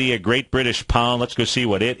look at the Great British Pound. Let's go see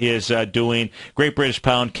what it is doing. Great British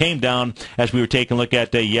Pound came down, as we were taking a look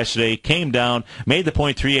at yesterday, came down, made the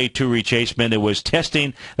 0.382 retracement. It was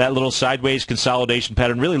testing that little sideways consolidation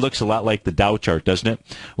pattern. Really looks a lot like the Dow chart, doesn't it?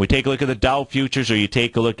 We take a look at the Dow futures, or you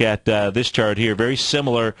take a look at this chart here. Very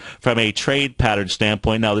similar from a trade pattern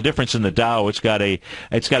standpoint. Now, the difference in the Dow, it's got a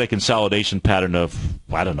consolidation pattern of,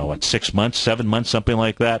 I don't know, what, 6 months, 7 months, something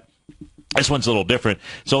like that. This one's a little different.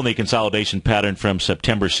 It's only a consolidation pattern from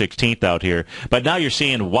September 16th out here. But now you're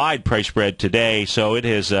seeing wide price spread today, so it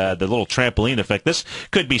has the little trampoline effect. This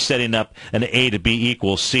could be setting up an A to B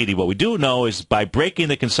equals CD. What we do know is by breaking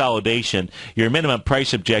the consolidation, your minimum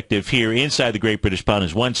price objective here inside the Great British Pound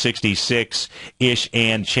is 166-ish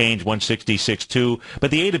and change, 166.2.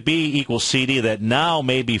 But the A to B equals CD that now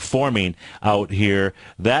may be forming out here,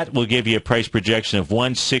 that will give you a price projection of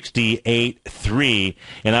 168.3.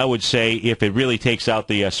 And I would say, if it really takes out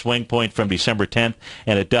the swing point from December 10th,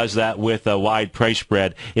 and it does that with a wide price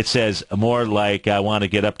spread, it says more like I want to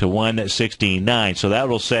get up to 169. So that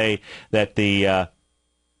will say that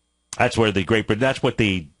that's what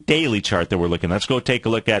the daily chart that we're looking at. Let's go take a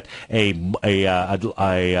look at I'm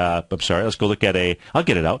sorry, let's go look at I'll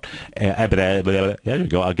get it out. There you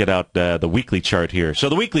go. I'll get out the weekly chart here. So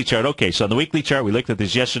the weekly chart, okay, so on the weekly chart, we looked at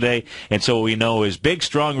this yesterday, and so what we know is big,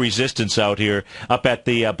 strong resistance out here up at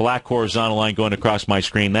the black horizontal line going across my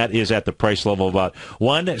screen. That is at the price level of about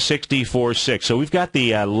 164.6. So we've got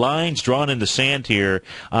the lines drawn in the sand here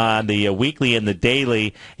on the weekly and the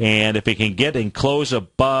daily, and if it can get and close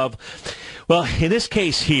above, well, in this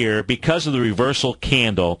case here, because of the reversal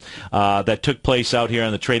candle that took place out here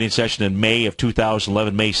on the trading session in May of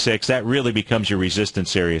 2011, May 6th, that really becomes your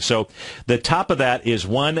resistance area. So the top of that is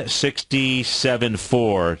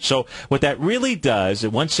 167.4. So what that really does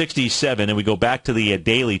at 167, and we go back to the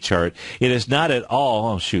daily chart, it is not at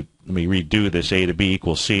all, oh shoot, let me redo this, A to B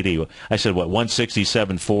equals CD. I said,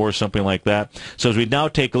 167.4, something like that. So as we now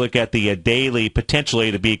take a look at the daily potential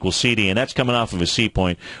A to B equals CD, and that's coming off of a C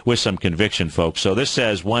point with some conviction, folks. So this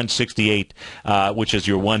says 168, which is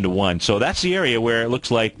your 1-to-1. So that's the area where it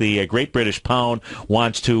looks like the Great British Pound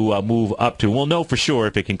wants to move up to. We'll know for sure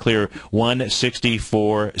if it can clear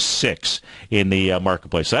 164.6 in the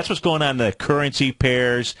marketplace. So that's what's going on in the currency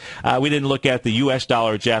pairs. We didn't look at the U.S.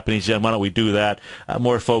 dollar, Japanese yen. Why don't we do that?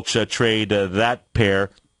 More folks trade that pair.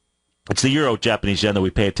 It's the euro Japanese yen that we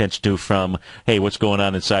pay attention to from, hey, what's going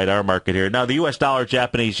on inside our market here. Now, the U.S. dollar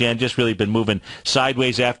Japanese yen just really been moving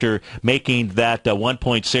sideways after making that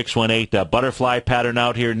 1.618 butterfly pattern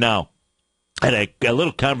out here. Now, I had a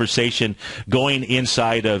little conversation going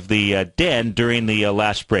inside of the den during the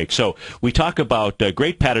last break. So we talk about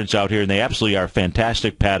great patterns out here, and they absolutely are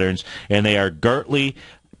fantastic patterns, and they are Gartley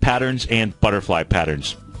patterns and butterfly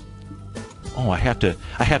patterns. Oh, I have to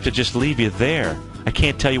just leave you there. I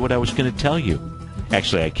can't tell you what I was going to tell you.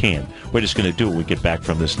 Actually, I can. We're just going to do it when we get back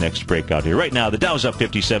from this next break out here. Right now, the Dow's up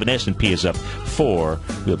 57, S&P is up 4.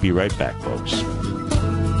 We'll be right back, folks.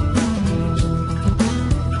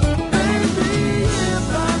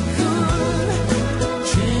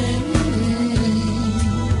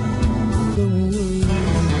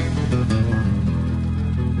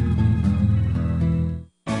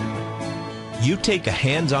 You take a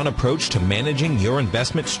hands-on approach to managing your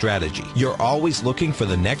investment strategy. You're always looking for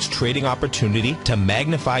the next trading opportunity to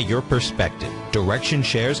magnify your perspective. Direction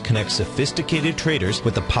Shares connects sophisticated traders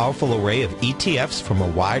with a powerful array of ETFs from a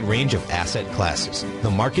wide range of asset classes.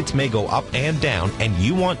 The markets may go up and down, and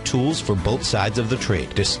you want tools for both sides of the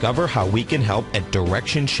trade. Discover how we can help at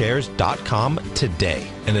DirectionShares.com today.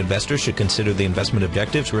 An investor should consider the investment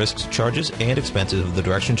objectives, risks, charges, and expenses of the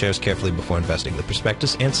Direction Shares carefully before investing. The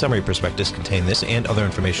prospectus and summary prospectus contain this and other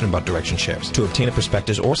information about Direction Shares. To obtain a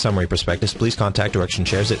prospectus or summary prospectus, please contact Direction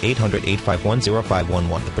Shares at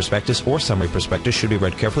 800-851-0511. The prospectus or summary prospectus should be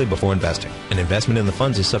read carefully before investing. An investment in the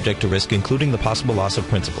funds is subject to risk, including the possible loss of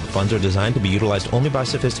principal. The funds are designed to be utilized only by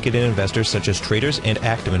sophisticated investors such as traders and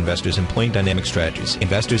active investors employing dynamic strategies.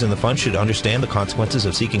 Investors in the fund should understand the consequences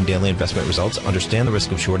of seeking daily investment results, understand the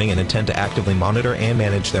risk of shorting, and intend to actively monitor and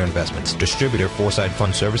manage their investments. Distributor, Foresight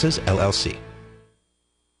Fund Services, LLC.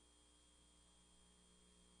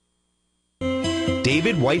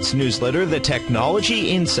 David White's newsletter, The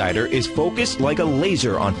Technology Insider, is focused like a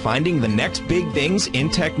laser on finding the next big things in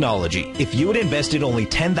technology. If you had invested only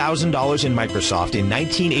 $10,000 in Microsoft in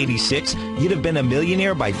 1986, you'd have been a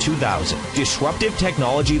millionaire by 2000. Disruptive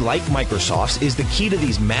technology like Microsoft's is the key to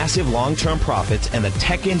these massive long-term profits, and the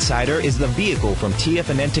Tech Insider is the vehicle from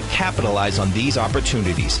TFNN to capitalize on these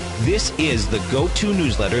opportunities. This is the go-to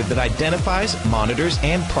newsletter that identifies, monitors,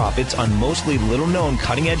 and profits on mostly little-known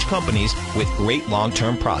cutting-edge companies with great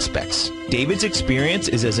long-term prospects. David's experience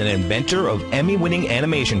is as an inventor of Emmy-winning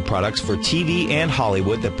animation products for TV and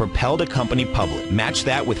Hollywood that propelled a company public. Match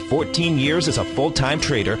that with 14 years as a full-time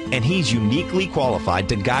trader, and he's uniquely qualified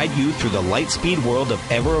to guide you through the light-speed world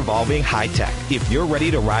of ever-evolving high-tech. If you're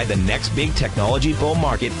ready to ride the next big technology bull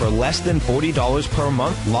market for less than $40 per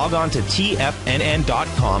month, log on to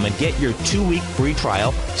TFNN.com and get your 2-week free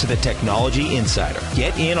trial to the Technology Insider.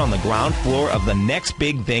 Get in on the ground floor of the next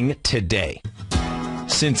big thing today.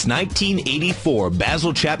 Since 1984,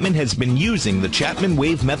 Basil Chapman has been using the Chapman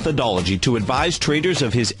Wave methodology to advise traders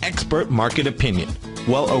of his expert market opinion.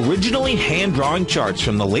 While originally hand-drawing charts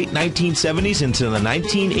from the late 1970s into the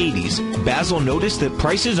 1980s, Basil noticed that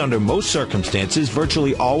prices under most circumstances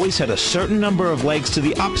virtually always had a certain number of legs to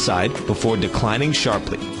the upside before declining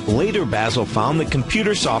sharply. Later, Basil found that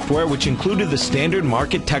computer software, which included the standard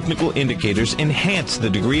market technical indicators, enhanced the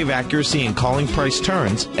degree of accuracy in calling price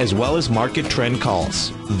turns, as well as market trend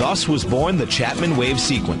calls. Thus was born the Chapman Wave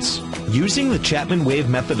sequence. Using the Chapman Wave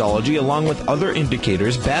methodology along with other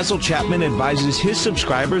indicators, Basil Chapman advises his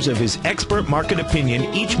subscribers of his expert market opinion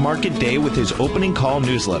each market day with his opening call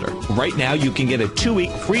newsletter. Right now, you can get a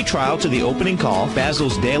 2-week free trial to the opening call,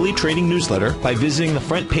 Basil's daily trading newsletter, by visiting the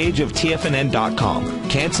front page of TFNN.com.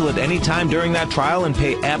 Cancel at any time during that trial and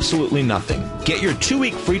pay absolutely nothing. Get your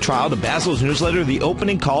 2-week free trial to Basil's newsletter, The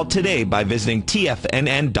Opening Call, today by visiting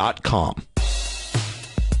TFNN.com.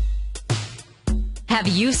 Have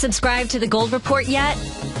you subscribed to the Gold Report yet?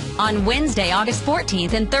 On Wednesday, August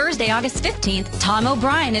 14th and Thursday, August 15th, Tom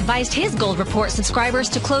O'Brien advised his Gold Report subscribers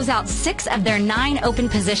to close out 6 of their 9 open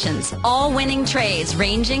positions, all winning trades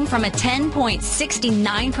ranging from a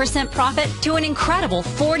 10.69% profit to an incredible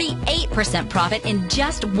 48% profit in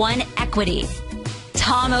just one equity.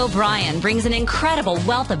 Tom O'Brien brings an incredible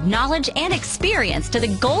wealth of knowledge and experience to the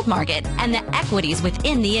gold market and the equities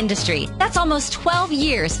within the industry. That's almost 12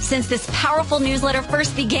 years since this powerful newsletter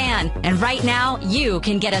first began. And right now, you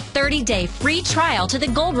can get a 30-day free trial to the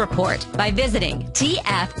Gold Report by visiting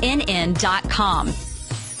TFNN.com.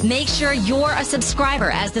 Make sure you're a subscriber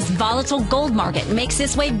as this volatile gold market makes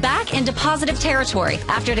its way back into positive territory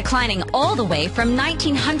after declining all the way from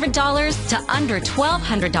 $1,900 to under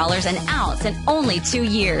 $1,200 an ounce in only 2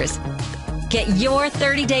 years. Get your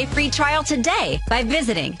 30-day free trial today by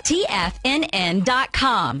visiting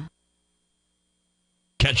TFNN.com.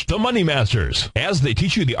 Catch the Money Masters as they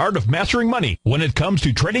teach you the art of mastering money when it comes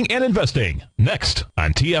to trading and investing. Next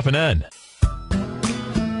on TFNN.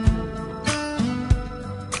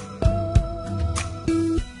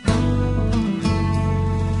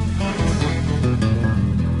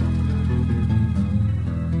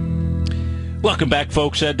 Welcome back,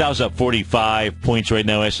 folks. Dow's up 45 points right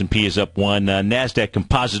now. S&P is up 1. NASDAQ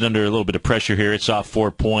Composite under a little bit of pressure here. It's off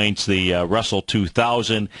 4 points. The Russell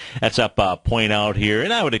 2000, that's up a point out here.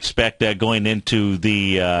 And I would expect that going into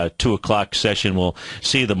the 2 o'clock session, we'll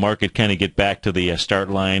see the market kind of get back to the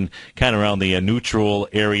start line, kind of around the neutral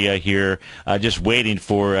area here, just waiting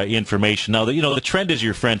for information. Now, the trend is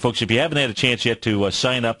your friend, folks. If you haven't had a chance yet to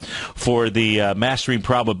sign up for the Mastering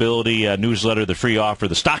Probability newsletter, the free offer,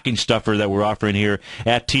 the stocking stuffer that we're offering here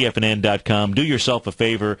at TFNN.com. Do yourself a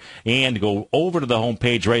favor and go over to the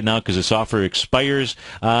homepage right now because this offer expires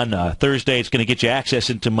on Thursday. It's going to get you access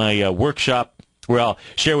into my workshop where I'll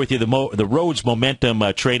share with you the Rhodes momentum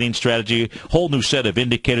trading strategy, whole new set of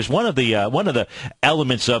indicators. One of the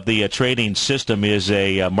elements of the trading system is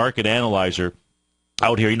a market analyzer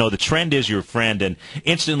out here. The trend is your friend, and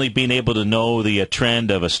instantly being able to know the trend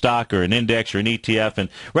of a stock or an index or an ETF. And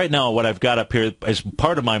right now, what I've got up here as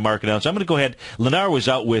part of my market analysis, I'm going to go ahead. Lennar was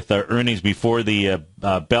out with earnings before the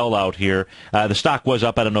bell out here. The stock was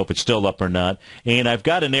up. I don't know if it's still up or not. And I've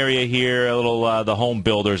got an area here, a little the home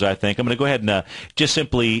builders, I think. I'm going to go ahead and just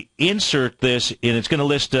simply insert this, and it's going to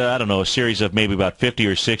list, a series of maybe about 50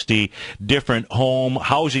 or 60 different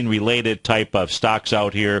housing-related type of stocks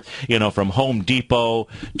out here, from Home Depot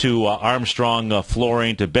to Armstrong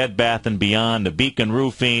Flooring to Bed Bath & Beyond to Beacon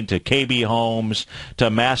Roofing to KB Homes to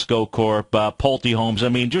Masco Corp, Pulte Homes. I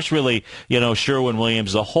mean, just really,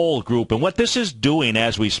 Sherwin-Williams, the whole group. And what this is doing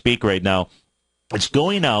as we speak right now, it's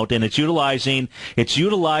going out and it's utilizing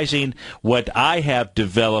what I have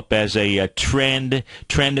developed as a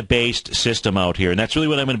trend-based system out here. And that's really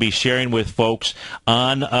what I'm going to be sharing with folks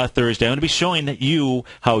on Thursday. I'm going to be showing you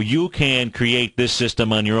how you can create this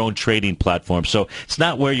system on your own trading platform. So it's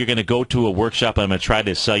not where you're going to go to a workshop and I'm going to try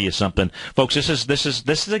to sell you something. Folks, this is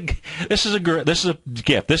a gift. This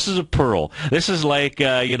is a pearl. This is like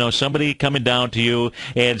somebody coming down to you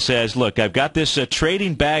and says, "Look, I've got this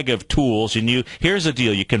trading bag of tools, and here's the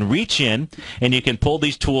deal. You can reach in and you can pull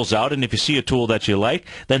these tools out, and if you see a tool that you like,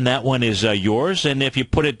 then that one is yours. And if you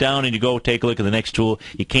put it down and you go take a look at the next tool,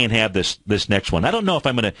 you can't have this next one." I don't know if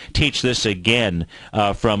I'm going to teach this again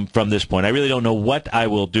from this point. I really don't know what I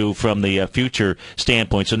will do from the future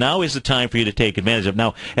standpoint. So now is the time for you to take advantage of.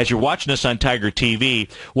 Now, as you're watching us on TigerTV,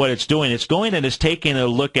 what it's doing, it's going and it's taking a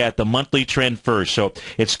look at the monthly trend first. So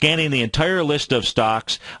it's scanning the entire list of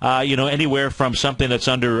stocks, anywhere from something that's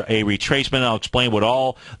under a retracement. I'll explain what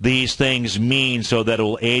all these things mean so that it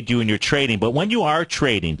will aid you in your trading. But when you are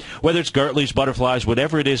trading, whether it's Gartley's, butterflies,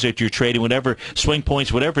 whatever it is that you're trading, whatever swing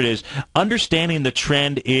points, whatever it is, understanding the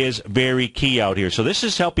trend is very key out here. So this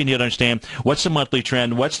is helping you to understand what's the monthly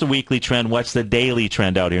trend, what's the weekly trend, what's the daily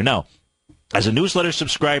trend out here. Now, as a newsletter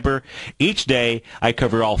subscriber, each day I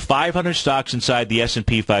cover all 500 stocks inside the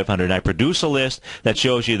S&P 500. And I produce a list that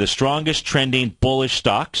shows you the strongest trending bullish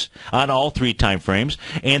stocks on all 3 time frames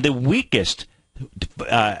and the weakest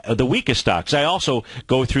the weakest stocks. I also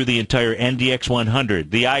go through the entire NDX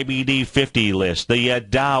 100, the IBD 50 list, the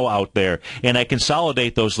Dow out there, and I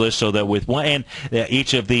consolidate those lists so that with one and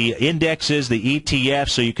each of the indexes, the ETFs,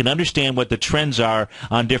 so you can understand what the trends are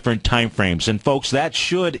on different time frames. And folks, that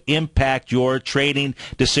should impact your trading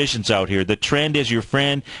decisions out here. The trend is your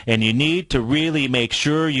friend, and you need to really make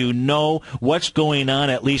sure you know what's going on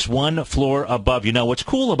at least one floor above you. Now, what's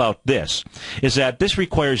cool about this is that this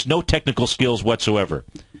requires no technical skills whatsoever,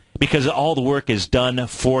 because all the work is done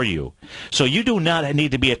for you. So you do not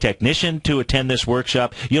need to be a technician to attend this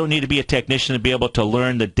workshop. You don't need to be a technician to be able to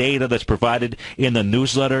learn the data that's provided in the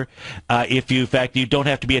newsletter. In fact, you don't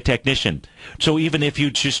have to be a technician. So even if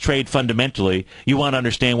you just trade fundamentally, you want to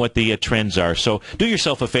understand what the trends are. So do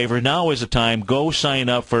yourself a favor. Now is the time. Go sign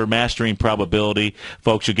up for Mastering Probability.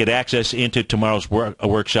 Folks, you'll get access into tomorrow's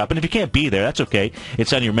workshop. And if you can't be there, that's okay.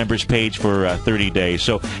 It's on your members page for 30 days.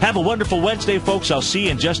 So have a wonderful Wednesday, folks. I'll see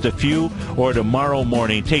you in just a few or tomorrow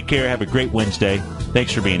morning. Take care. Have a great Wednesday.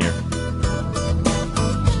 Thanks for being here.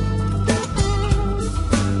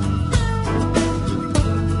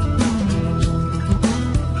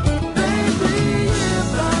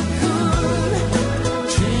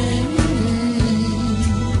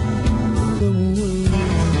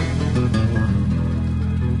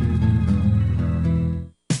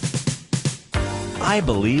 I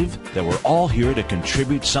believe that we're all here to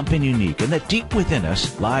contribute something unique, and that deep within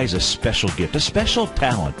us lies a special gift, a special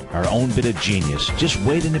talent, our own bit of genius, just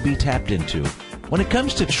waiting to be tapped into. When it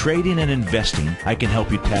comes to trading and investing, I can help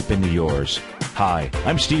you tap into yours. Hi,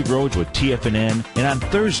 I'm Steve Rhodes with TFNN, and on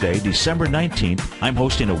Thursday, December 19th, I'm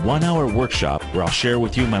hosting a 1-hour workshop where I'll share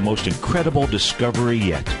with you my most incredible discovery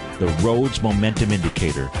yet, the Rhodes Momentum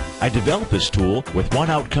Indicator. I developed this tool with one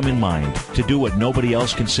outcome in mind, to do what nobody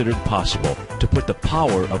else considered possible, to put the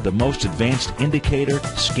power of the most advanced indicator,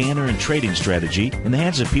 scanner, and trading strategy in the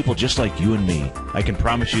hands of people just like you and me. I can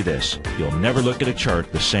promise you this, you'll never look at a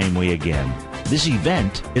chart the same way again. This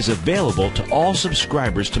event is available to all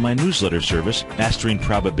subscribers to my newsletter service, Mastering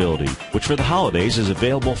Probability, which for the holidays is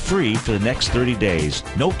available free for the next 30 days.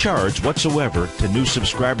 No charge whatsoever to new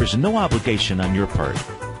subscribers and no obligation on your part.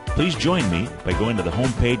 Please join me by going to the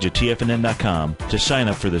homepage at TFNN.com to sign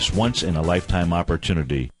up for this once-in-a-lifetime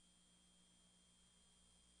opportunity.